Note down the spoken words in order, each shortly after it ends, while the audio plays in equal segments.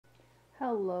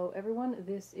Hello everyone,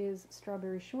 this is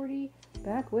StrawberryShorty,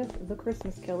 back with the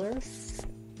Christmas Killer.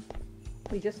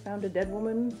 We just found a dead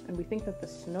woman, and we think that the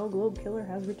snow globe killer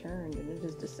has returned, and it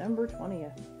is December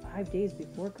 20th, 5 days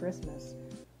before Christmas.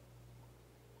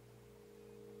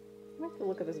 I like the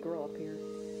look of this girl up here.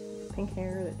 Pink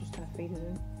hair that just kind of faded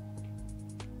in.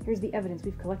 Here's the evidence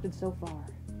we've collected so far.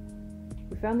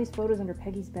 We found these photos under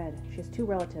Peggy's bed. She has two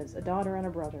relatives, a daughter and a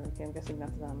brother. Okay, I'm guessing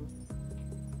that's them.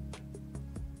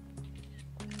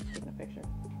 Picture.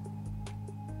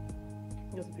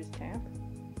 I guess if we just tap.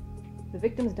 The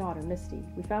victim's daughter, Misty.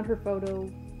 We found her photo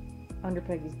under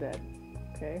Peggy's bed.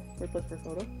 Okay, where's the place for a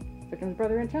photo? Victim's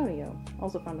brother, Antonio.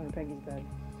 Also found under Peggy's bed.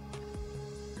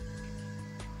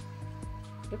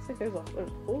 Looks like there's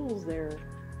holes there.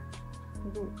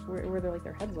 Where they're like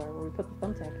their heads are, where we put the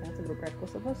thumbtack. That's a little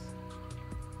reckless of us.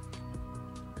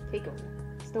 Keiko.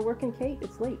 Still working, Kate?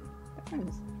 It's late.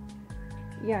 Friends.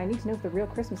 Yeah, I need to know if the real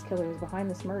Christmas killer is behind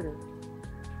this murder.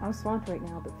 I'm swamped right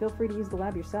now, but feel free to use the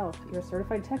lab yourself. You're a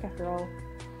certified tech after all.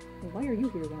 Why are you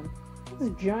here then? This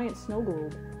giant snow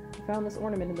globe. I found this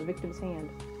ornament in the victim's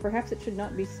hand. Perhaps it should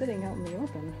not be sitting out in the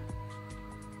open.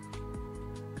 I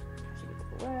should get to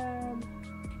the lab.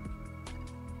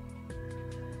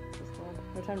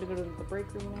 No time to go to the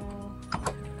break room now.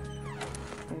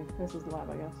 Okay, this is the lab,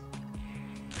 I guess.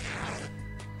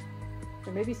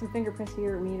 There may be some fingerprints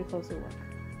here. We need a closer look.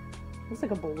 Looks like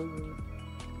a balloon.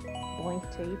 Blank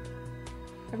tape.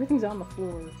 Everything's on the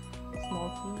floor. Small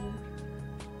key.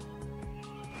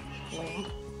 Lamp.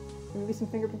 There may be some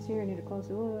fingerprints here. I need a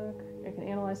closer look. I can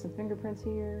analyze some fingerprints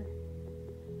here.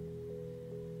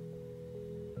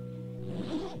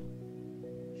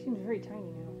 She seems very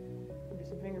tiny now. There's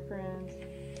some fingerprints.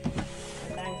 A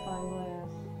magnifying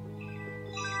glass.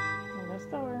 And no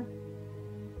star.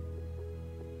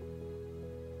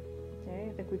 Okay, I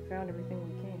think we've found everything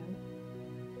we can.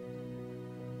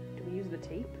 Do we use the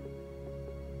tape?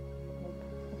 Nope.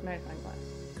 With magnifying glass.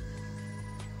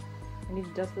 I need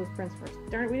to dust those prints first.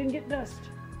 Darn it, we didn't get dust!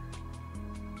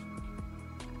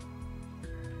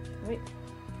 Wait.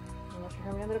 I'm not sure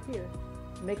how we ended up here.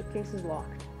 The makeup case is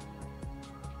locked.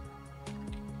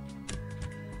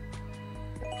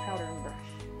 Got the powder and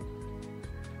brush.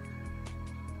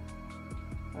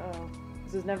 Uh-oh.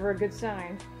 This is never a good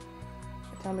sign.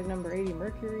 Atomic number 80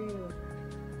 mercury, or...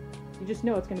 You just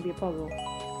know it's going to be a puzzle.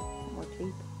 More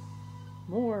tape.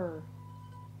 More!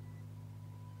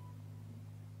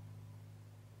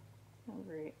 Oh,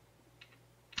 great.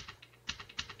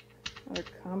 Another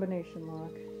combination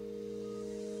lock.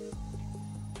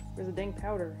 Where's the dang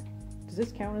powder? Does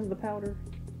this count as the powder?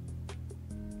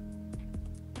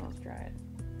 Let's try it.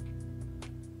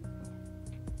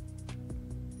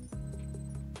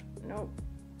 Nope.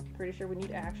 Pretty sure we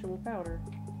need actual powder.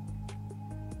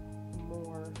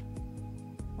 More.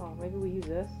 Oh, maybe we use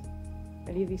this.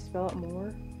 Any of these spell out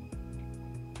more?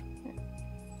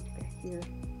 Back here.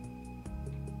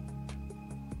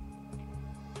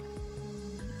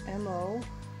 MO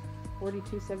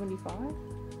 4275?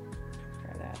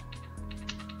 Try that.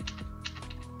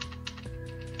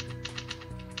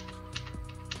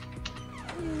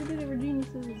 We did it, we're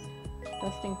geniuses!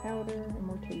 Dusting powder and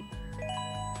more tape.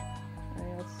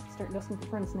 Alright, let's start dusting for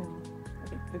prints now. I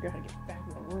can figure out how to get back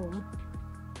in the room.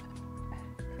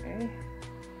 Okay.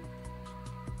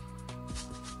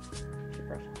 Should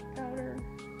brush off the powder.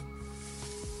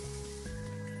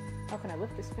 How can I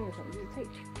lift this fingerprint? Use a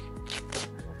tape. I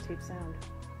love tape sound.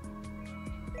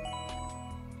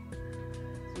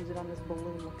 Let's use it on this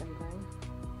balloon looking thing.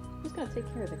 Who's gonna take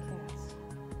care of the cats?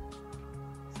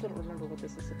 I still don't remember what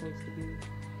this is supposed to be.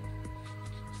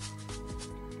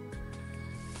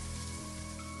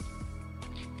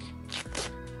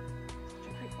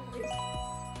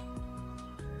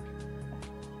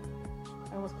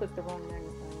 I almost clicked the wrong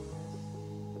magnifying glass.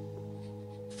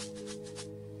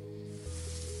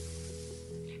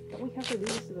 Don't we have to do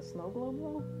this to the snow globe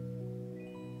though?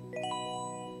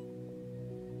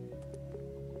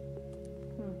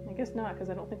 I guess not, because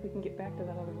I don't think we can get back to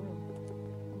that other room.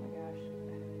 Oh my gosh.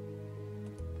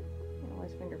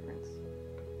 Analyze fingerprints.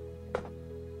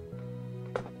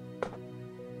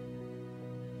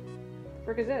 What the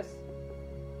frick is this?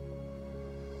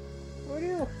 What do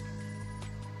you do?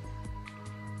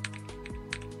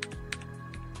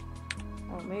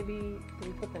 Oh, maybe... Did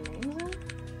we put the names in?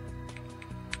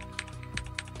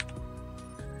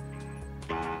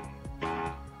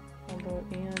 How about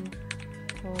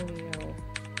Antonio?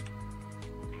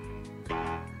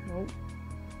 Nope.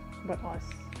 But us.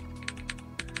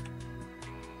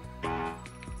 I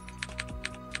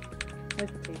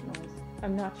like the tape noise.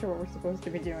 I'm not sure what we're supposed to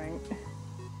be doing.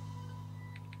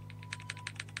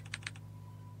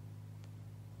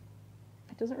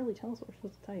 doesn't really tell us what we're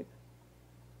supposed to type.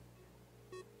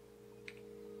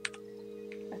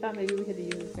 I thought maybe we had to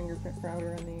use a fingerprint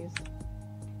router on these.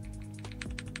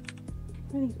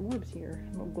 What are these orbs here?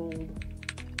 No gold.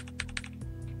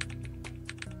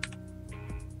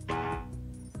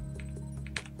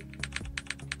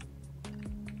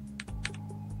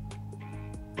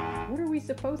 What are we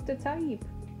supposed to type?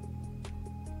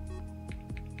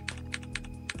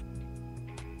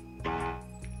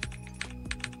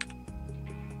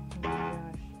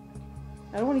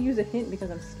 I don't want to use a hint because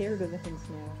I'm scared of the hints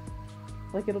now.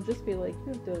 Like, it'll just be like,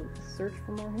 you have to search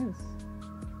for more hints.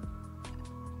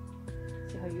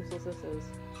 See how useless this is.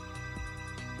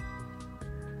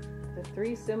 The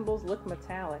 3 symbols look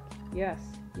metallic. Yes.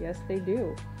 Yes, they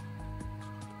do.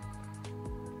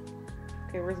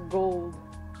 Okay, where's gold?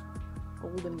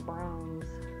 Gold and bronze.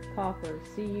 Copper.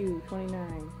 CU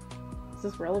 29. Is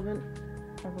this relevant?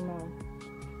 I don't know.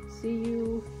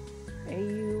 CU.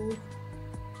 AU.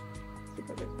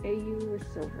 AU or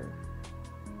silver.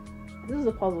 This is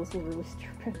a puzzle, this is really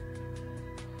stupid.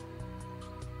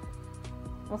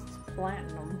 Unless it's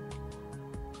platinum.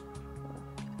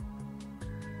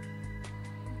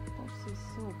 Don't see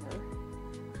silver.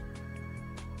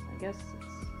 I guess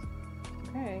it's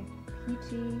okay. PT,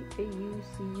 AU,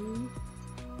 CU.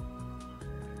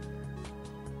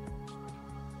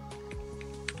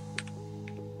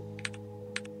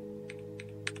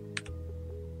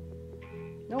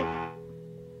 Nope.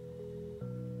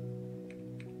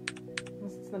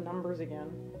 The numbers again.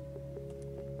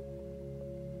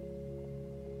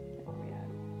 What are we at?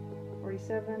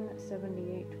 47,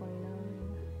 78, 29.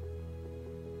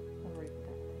 I've already put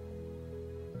that there.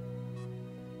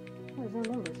 Oh, there's no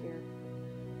numbers here.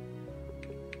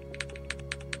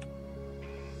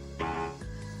 So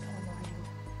annoying.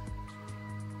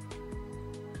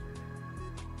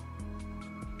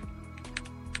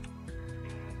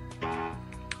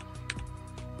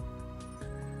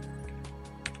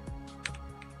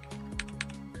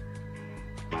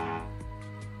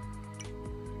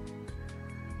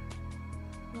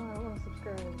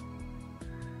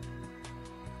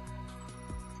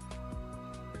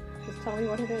 Just tell me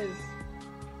what it is.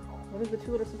 What is the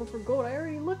 2-letter symbol for gold? I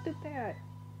already looked at that.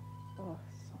 Oh,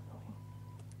 so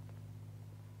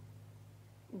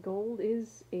annoying. Gold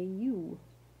is a U.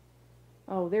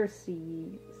 Oh, there's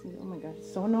C. Oh my gosh,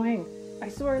 it's so annoying. I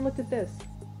swear I looked at this.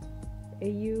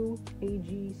 AU,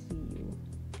 AG, CU.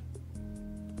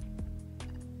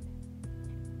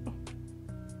 Oh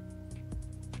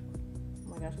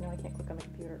my gosh, now I can't click on the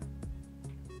computer.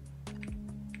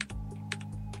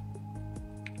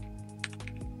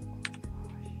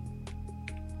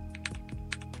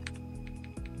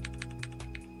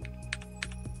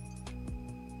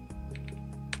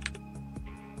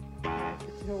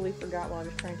 I totally forgot while I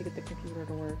was trying to get the computer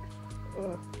to work.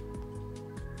 Ugh.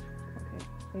 Okay.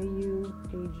 AU,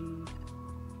 AG.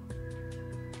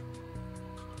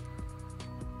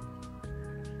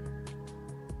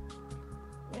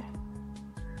 Yeah.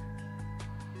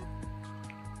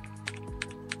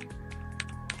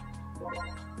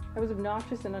 That was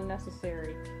obnoxious and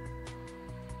unnecessary.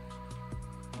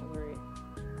 Don't worry.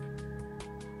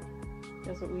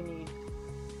 That's what we need.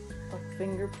 A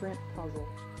fingerprint puzzle.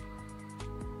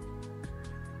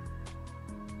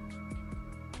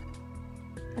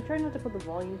 I try not to put the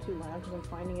volume too loud because I'm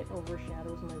finding it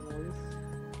overshadows my voice.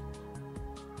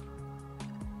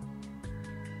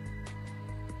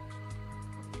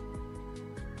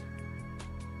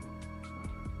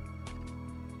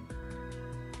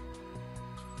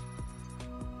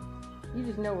 You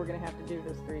just know we're gonna have to do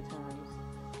this 3 times.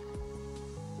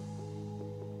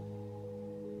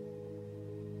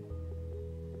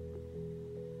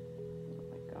 Oh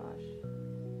my gosh.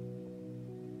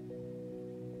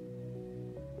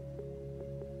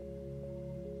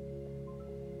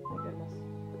 My goodness.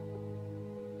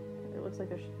 It looks like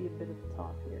there should be a bit at the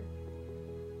top here.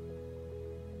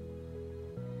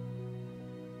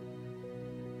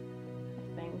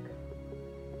 I think.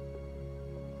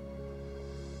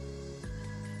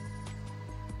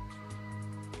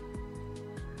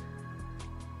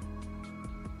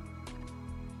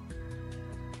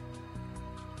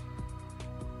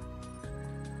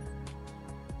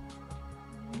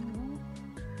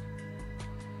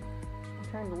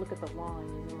 Trying to look at the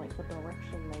lines and like what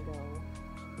direction they go.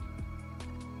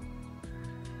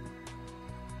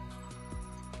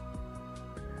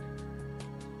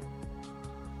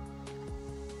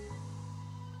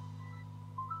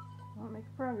 Not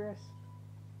making progress.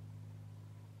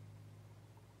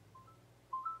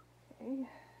 Okay.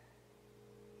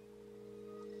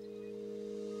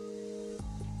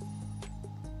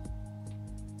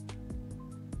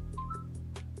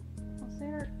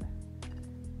 there.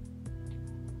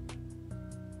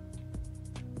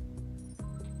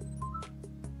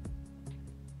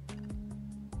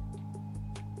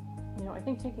 You know, I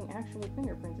think taking actual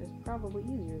fingerprints is probably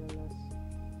easier than this.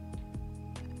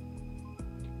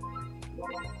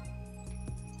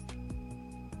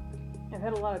 I've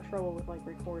had a lot of trouble with like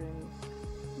recordings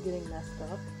getting messed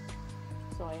up,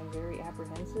 so I am very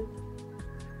apprehensive.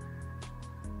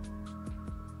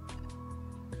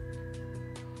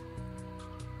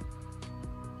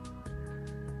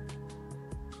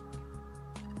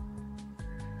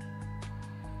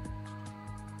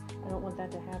 I don't want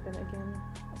that to happen again,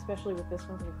 especially with this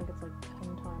one, because I think it's like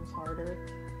 10 times harder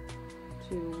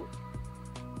to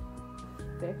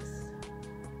fix.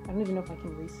 I don't even know if I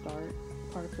can restart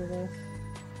parts of this.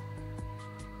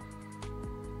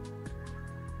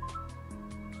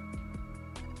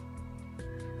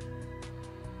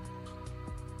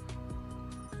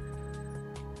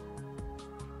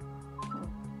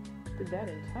 Did that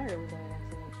entirely by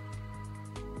accident.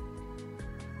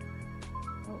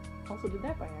 Oh, also did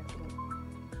that by accident.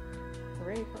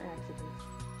 Hooray for accidents.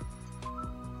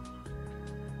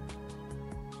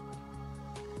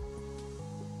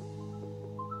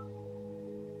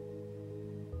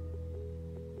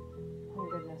 Oh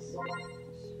goodness.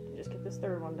 Just get this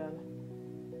third one done.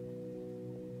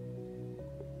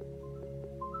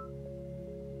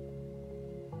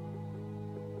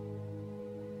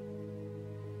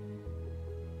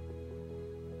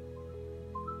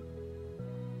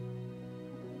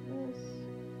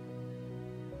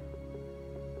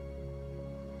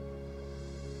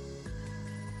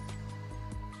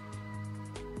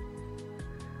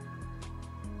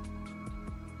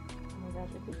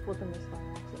 I keep flipping this by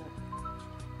accident.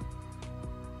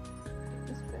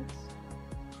 This fits.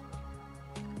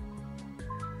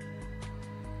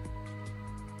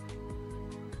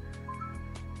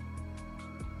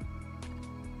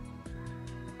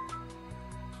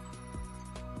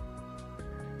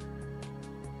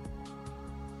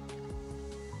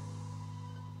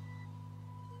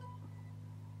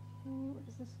 Okay, where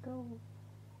does this go?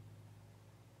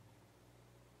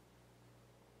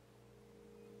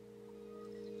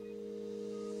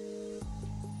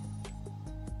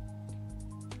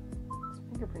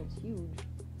 Fingerprint's huge.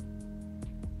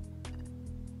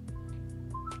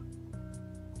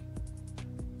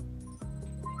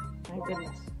 Thank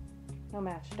goodness. No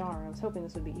match, darn. I was hoping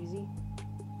this would be easy.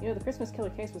 You know, the Christmas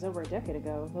Killer case was over a decade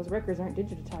ago. Those records aren't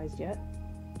digitized yet.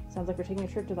 Sounds like we're taking a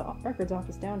trip to the records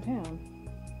office downtown.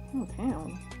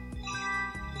 Downtown?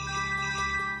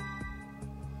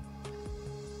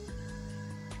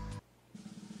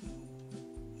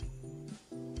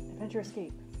 Adventure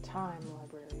Escape. Time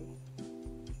Library.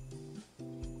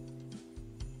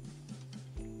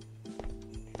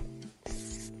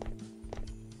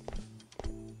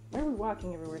 Why are we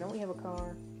walking everywhere? Don't we have a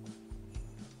car?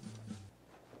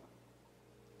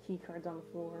 Key cards on the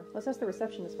floor. Let's ask the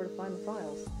receptionist where to find the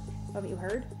files. Haven't you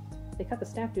heard? They cut the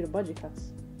staff due to budget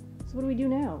cuts. So what do we do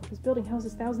now? This building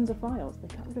houses thousands of files. They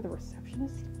got rid of the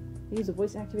receptionist? They use a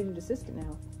voice-activated assistant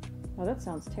now. Oh, that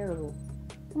sounds terrible.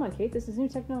 Come on, Kate, this is new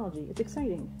technology. It's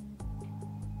exciting.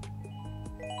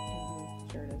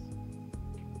 Sure it is.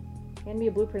 Hand me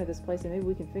a blueprint of this place and maybe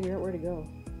we can figure out where to go.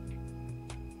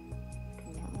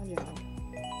 Not my job.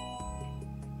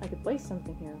 I could place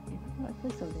something here. How do I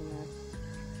place something there?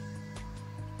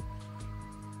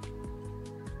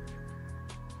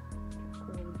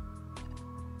 Code.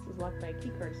 This is locked by a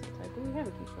keycard of some type. Do we have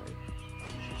a keycard?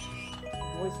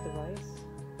 Voice device.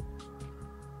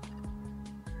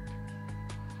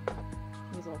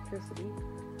 Electricity.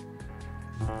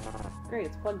 Great,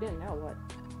 it's plugged in. Now what?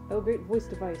 Oh, great voice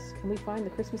device. Can we find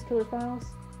the Christmas Killer files?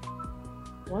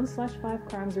 1/5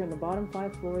 crimes are in the bottom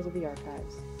 5 floors of the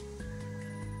archives.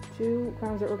 2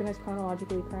 crimes are organized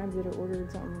chronologically. Crimes that are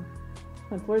ordered something.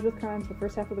 On floors with crimes, the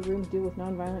first half of the rooms deal with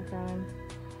non-violent crime.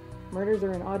 Murders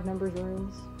are in odd numbers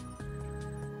rooms.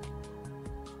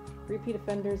 Repeat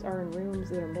offenders are in rooms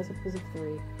that are multiples of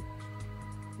 3.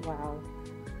 Wow.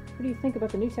 What do you think about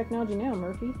the new technology now,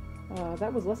 Murphy?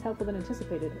 That was less helpful than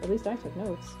anticipated. At least I took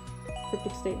notes.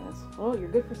 Cryptic statements. Oh, you're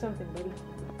good for something, buddy.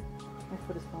 My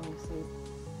foot is falling asleep.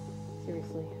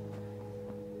 Seriously.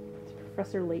 Did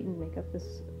Professor Layton make up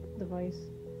this device?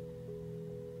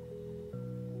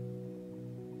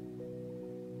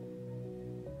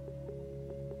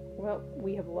 Well,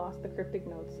 we have lost the cryptic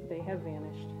notes. They have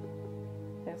vanished.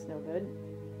 That's no good.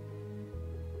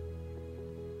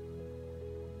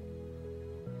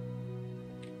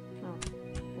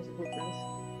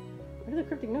 Where did the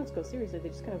cryptic notes go? Seriously, they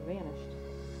just kind of vanished.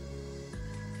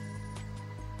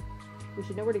 We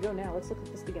should know where to go now. Let's look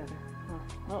at this together. Oh,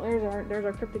 well, there's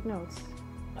our cryptic notes.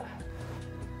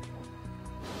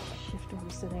 Shift where I'm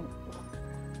sitting.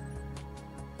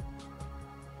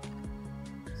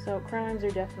 So crimes are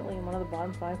definitely in one of the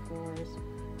bottom 5 floors.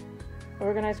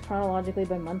 Organized chronologically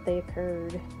by month they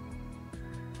occurred.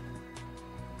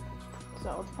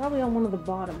 So it's probably on one of the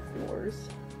bottom floors,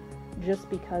 just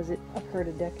because it occurred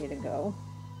a decade ago.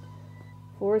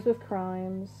 Floors with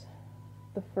crimes.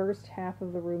 The first half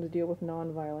of the rooms deal with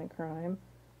non-violent crime.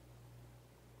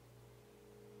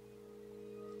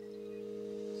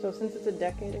 So since it's a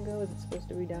decade ago, is it supposed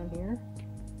to be down here?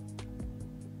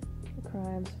 The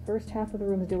crimes. First half of the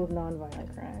rooms deal with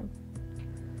non-violent crime.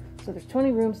 So there's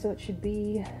 20 rooms, so it should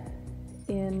be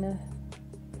in...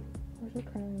 Where's the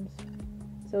crimes?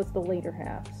 So it's the later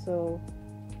half, so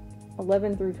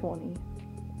 11 through 20.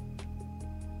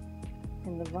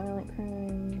 And the violent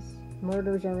crimes,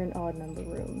 murders are in odd number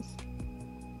rooms.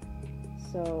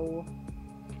 So,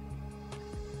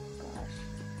 gosh,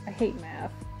 I hate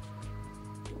math.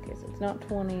 Okay, so it's not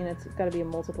 20 and it's got to be a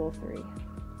multiple of 3.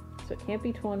 So it can't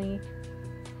be 20,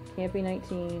 can't be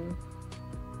 19,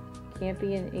 can't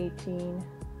be an 18.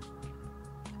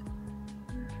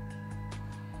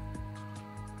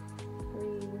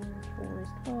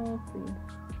 12, 3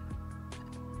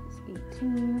 is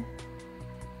 18.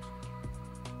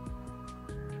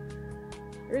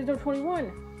 There is no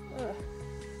 21!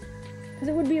 Because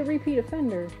it would be a repeat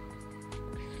offender.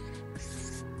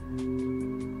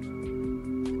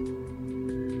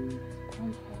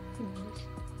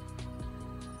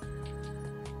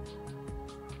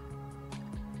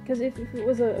 Because if it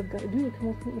was a dude, it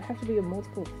would have to be a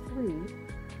multiple of 3.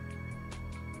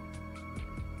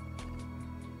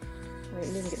 Wait,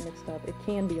 it didn't get mixed up. It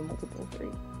can be a multiple of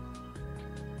 3.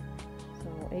 So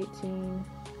 18.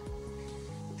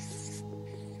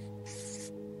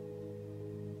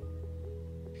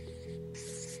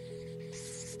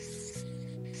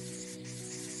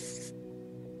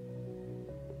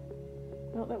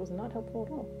 Well, that was not helpful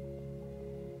at all.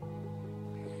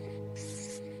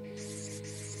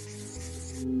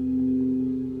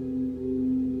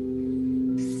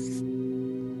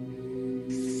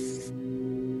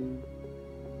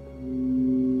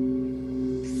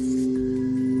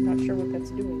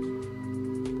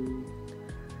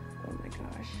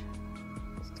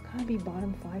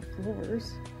 Bottom 5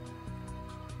 floors.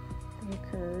 They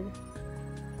occurred.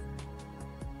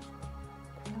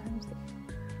 Crimes.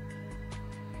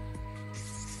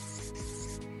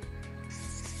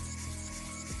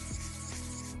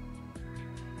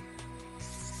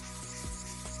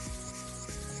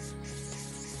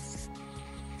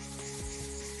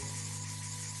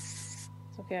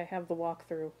 It's okay, I have the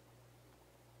walkthrough.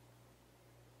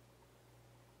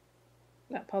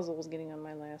 That puzzle was getting on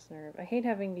my last nerve. I hate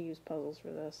having to use puzzles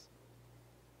for this.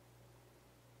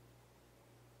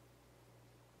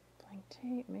 Blank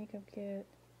tape, makeup kit.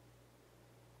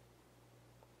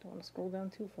 Don't want to scroll down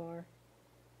too far.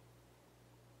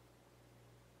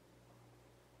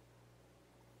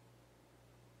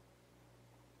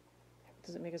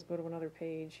 Does it make us go to another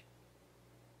page?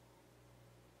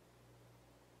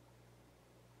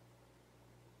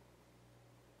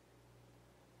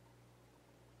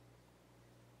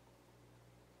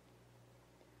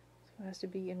 It has to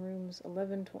be in rooms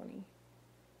 1120.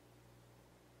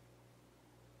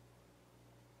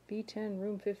 B10,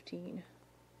 room 15.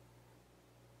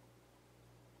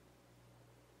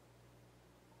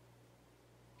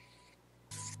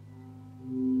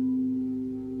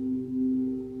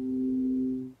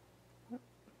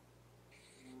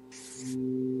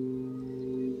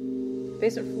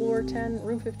 Basement floor 10,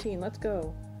 room 15. Let's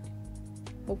go.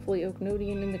 Hopefully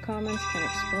Oaknodian in the comments can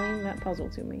explain that puzzle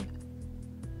to me,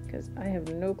 because I have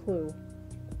no clue.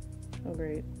 Oh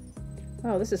great.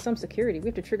 Oh, this is some security. We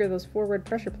have to trigger those 4 red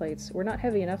pressure plates. We're not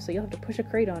heavy enough, so you'll have to push a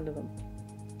crate onto them.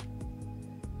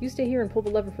 You stay here and pull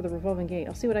the lever for the revolving gate.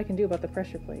 I'll see what I can do about the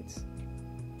pressure plates.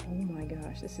 Oh my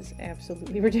gosh, this is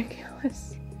absolutely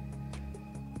ridiculous.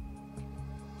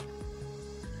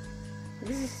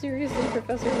 This is seriously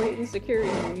Professor Layton's security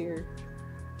over here.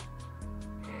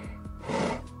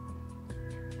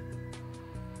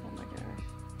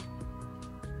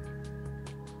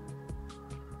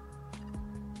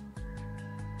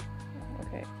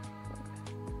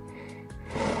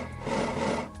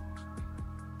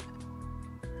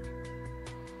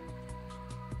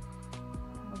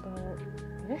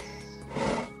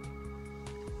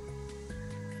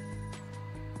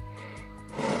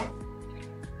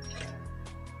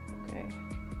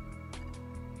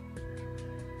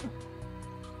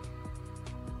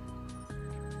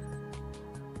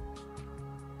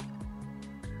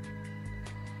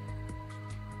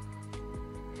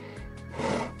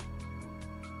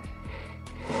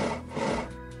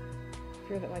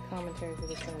 fear that my commentary for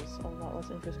this one is a lot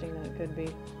less interesting than it could be.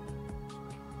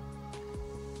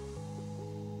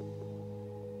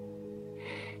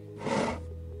 Oh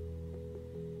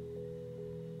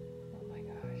my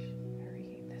gosh, I already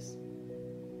hate this.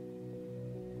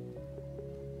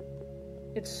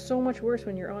 It's so much worse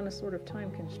when you're on a sort of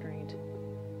time constraint.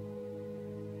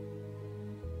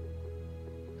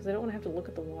 Because I don't want to have to look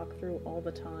at the walkthrough all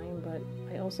the time, but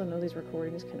I also know these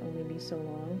recordings can only be so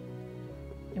long.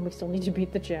 And we still need to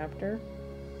beat the chapter.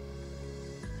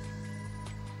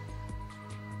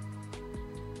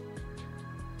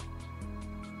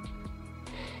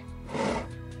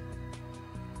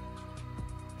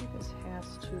 This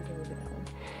has to go down.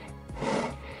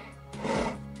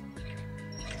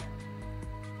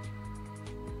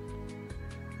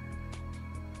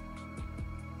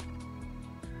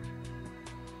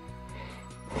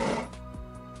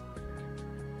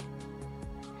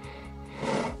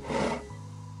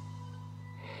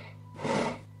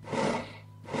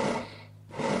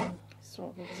 So I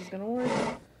don't think this is gonna work.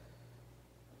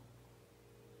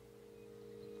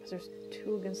 Because there's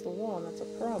two against the wall, and that's a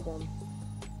problem.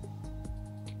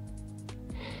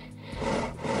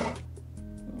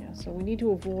 Yeah, so we need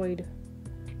to avoid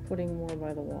putting more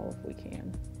by the wall if we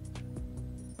can.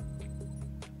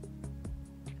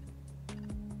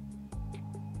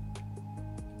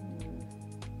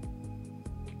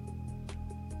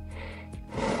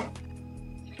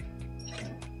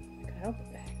 I could help it.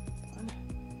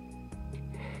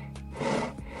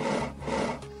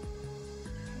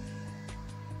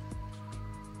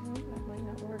 That might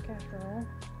not work after all.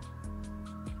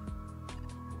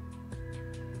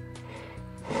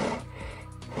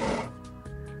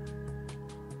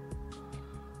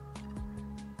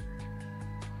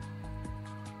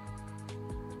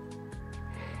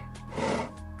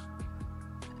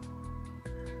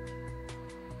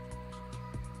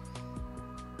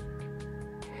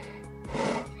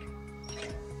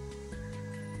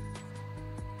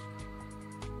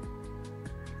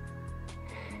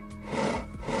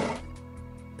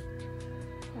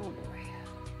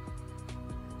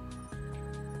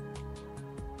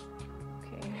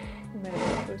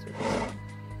 Choice with this one.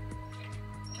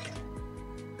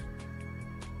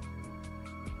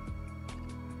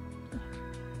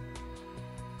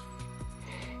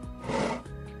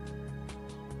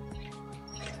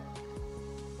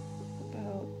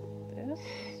 About this.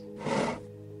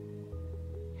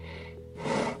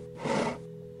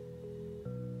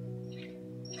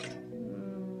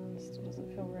 Still doesn't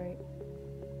feel right.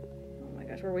 Oh my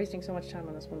gosh, we're wasting so much time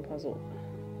on this one puzzle.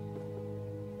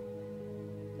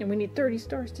 And we need 30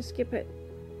 stars to skip it.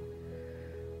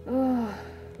 Oh,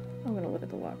 I'm gonna look at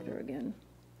the walkthrough again.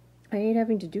 I hate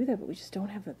having to do that, but we just don't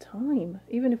have the time.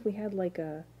 Even if we had like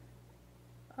a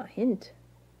hint.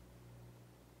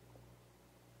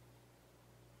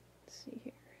 Let's see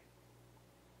here.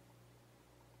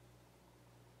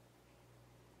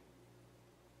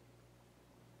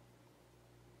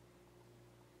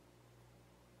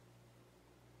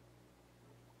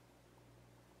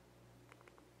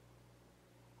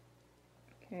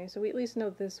 Okay, so we at least know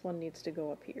this one needs to go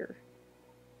up here.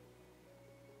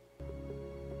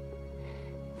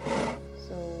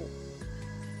 So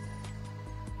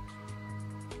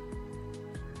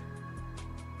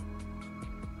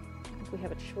I think we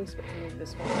have a choice but to move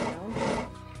this one down.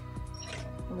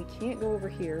 And we can't go over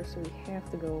here, so we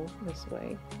have to go this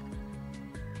way.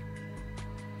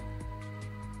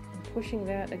 And pushing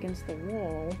that against the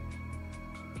wall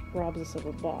robs us of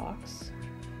a box.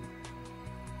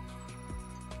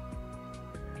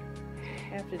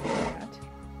 Have to do that.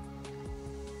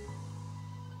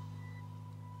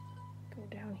 Go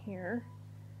down here.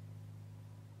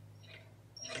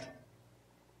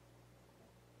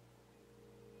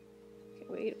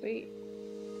 Okay, wait.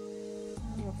 I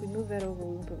don't know if we move that over,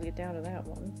 we won't be able to get down to that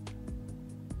one.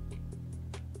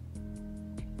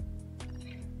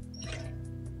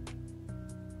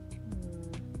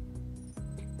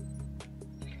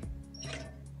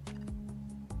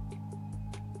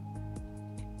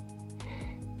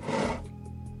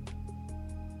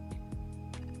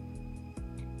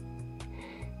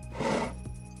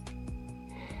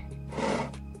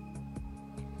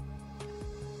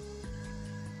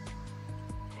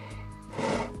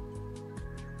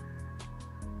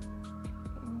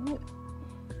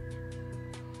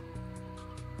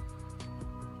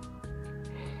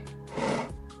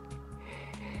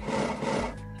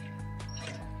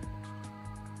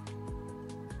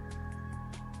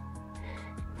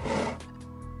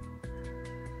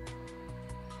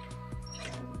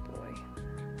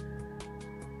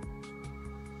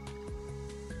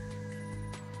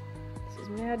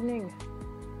 Maddening.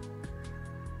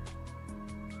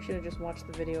 Should have just watched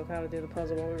the video of how to do the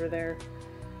puzzle while we were there.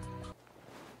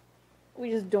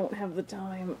 We just don't have the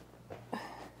time.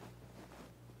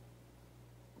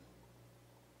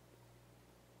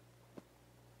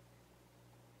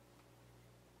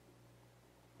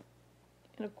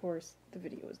 And of course, the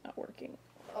video is not working.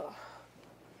 Ugh.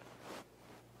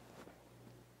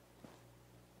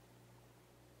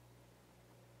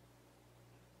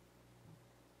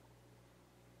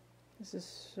 This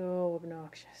is so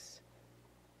obnoxious.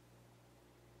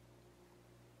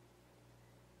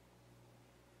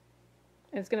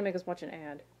 And it's gonna make us watch an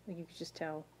ad. Like, you could just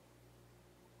tell.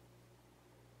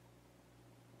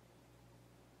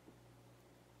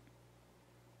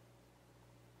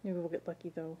 Maybe we'll get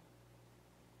lucky though.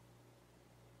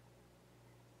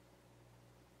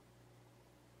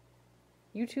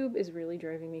 YouTube is really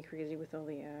driving me crazy with all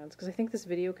the ads, because I think this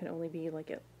video can only be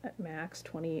like at max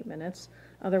 28 minutes.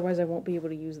 Otherwise I won't be able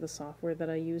to use the software that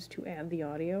I use to add the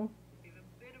audio. Even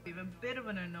a bit of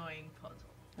an annoying puzzle.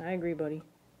 I agree, buddy.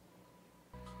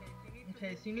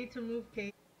 Okay, so you need to move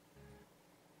Kate.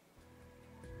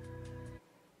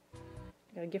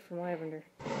 Got a gift from Lavender.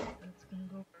 That's gonna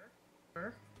go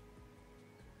her.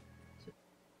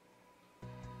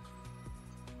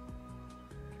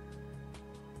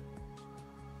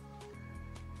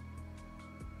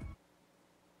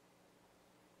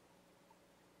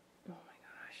 Oh my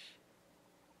gosh.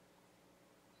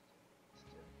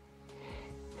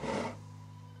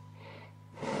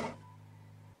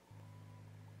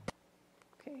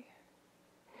 Okay.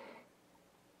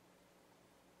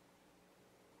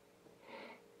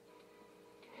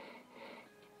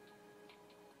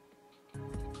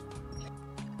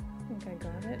 I think I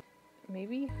got it.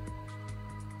 Maybe?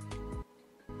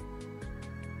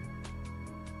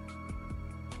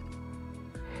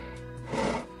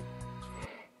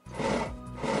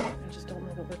 I just don't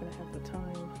know that we're gonna have the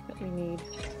time that we need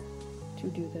to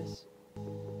do this.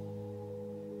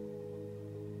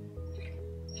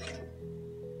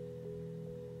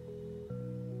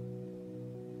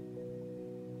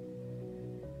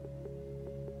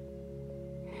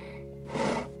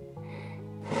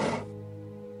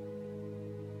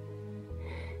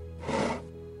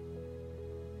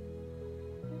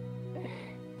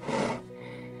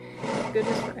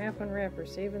 Goodness for App and Rapper,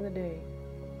 saving the day.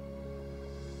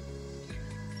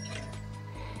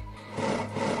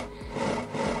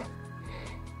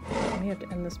 I may have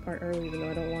to end this part early even though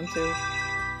I don't want to.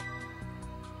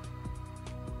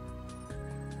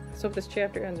 Let's hope this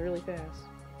chapter ends really fast.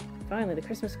 Finally, the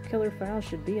Christmas killer file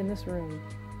should be in this room.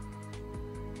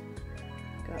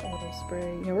 Got auto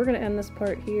spray. Yeah, we're gonna end this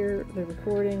part here. The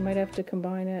recording, might have to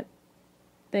combine it.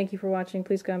 Thank you for watching.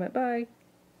 Please comment. Bye!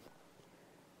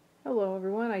 Hello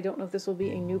everyone, I don't know if this will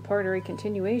be a new part or a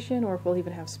continuation, or if we'll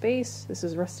even have space. This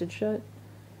is rusted shut.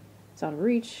 It's out of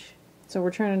reach. So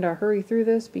we're trying to hurry through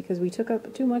this because we took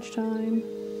up too much time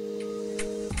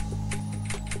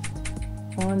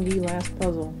on the last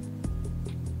puzzle.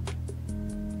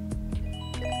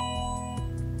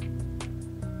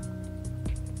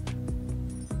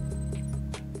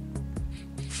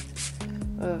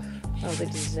 Ugh, that was a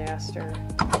disaster.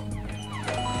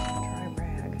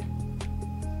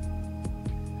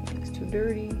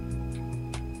 Dirty.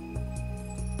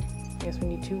 I guess we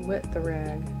need to wet the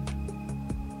rag.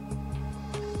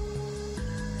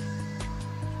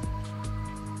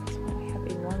 That's why we have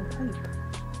a long pipe.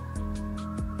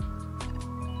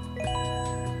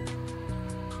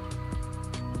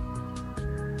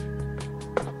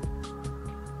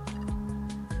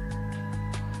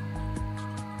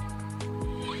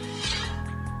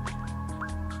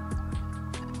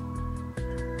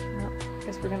 Well, I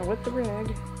guess we're gonna wet the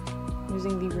rag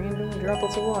using the random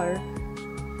droplets of water.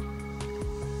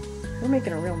 We're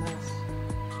making a real mess.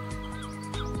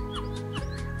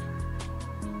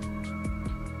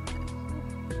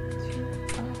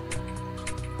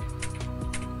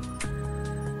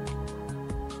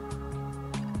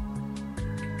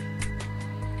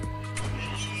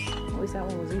 At least that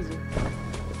one was easy.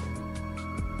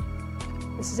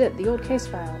 This is it, the old case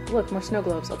file. Look, more snow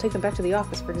globes. I'll take them back to the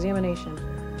office for examination.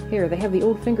 Here, they have the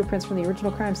old fingerprints from the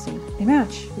original crime scene. They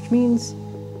match, which means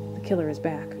the killer is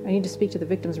back. I need to speak to the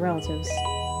victim's relatives.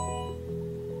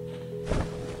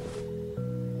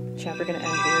 Chapter gonna end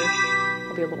here.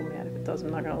 I'll be a little mad if it does,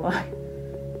 I'm not gonna lie.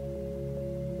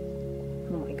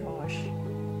 Oh my gosh.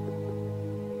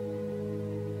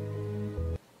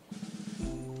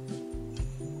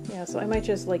 Yeah, so I might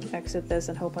just like exit this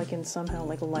and hope I can somehow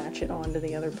like latch it onto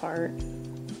the other part.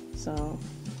 So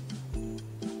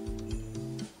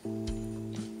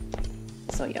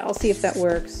yeah, I'll see if that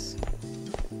works.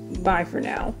 Bye for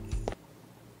now.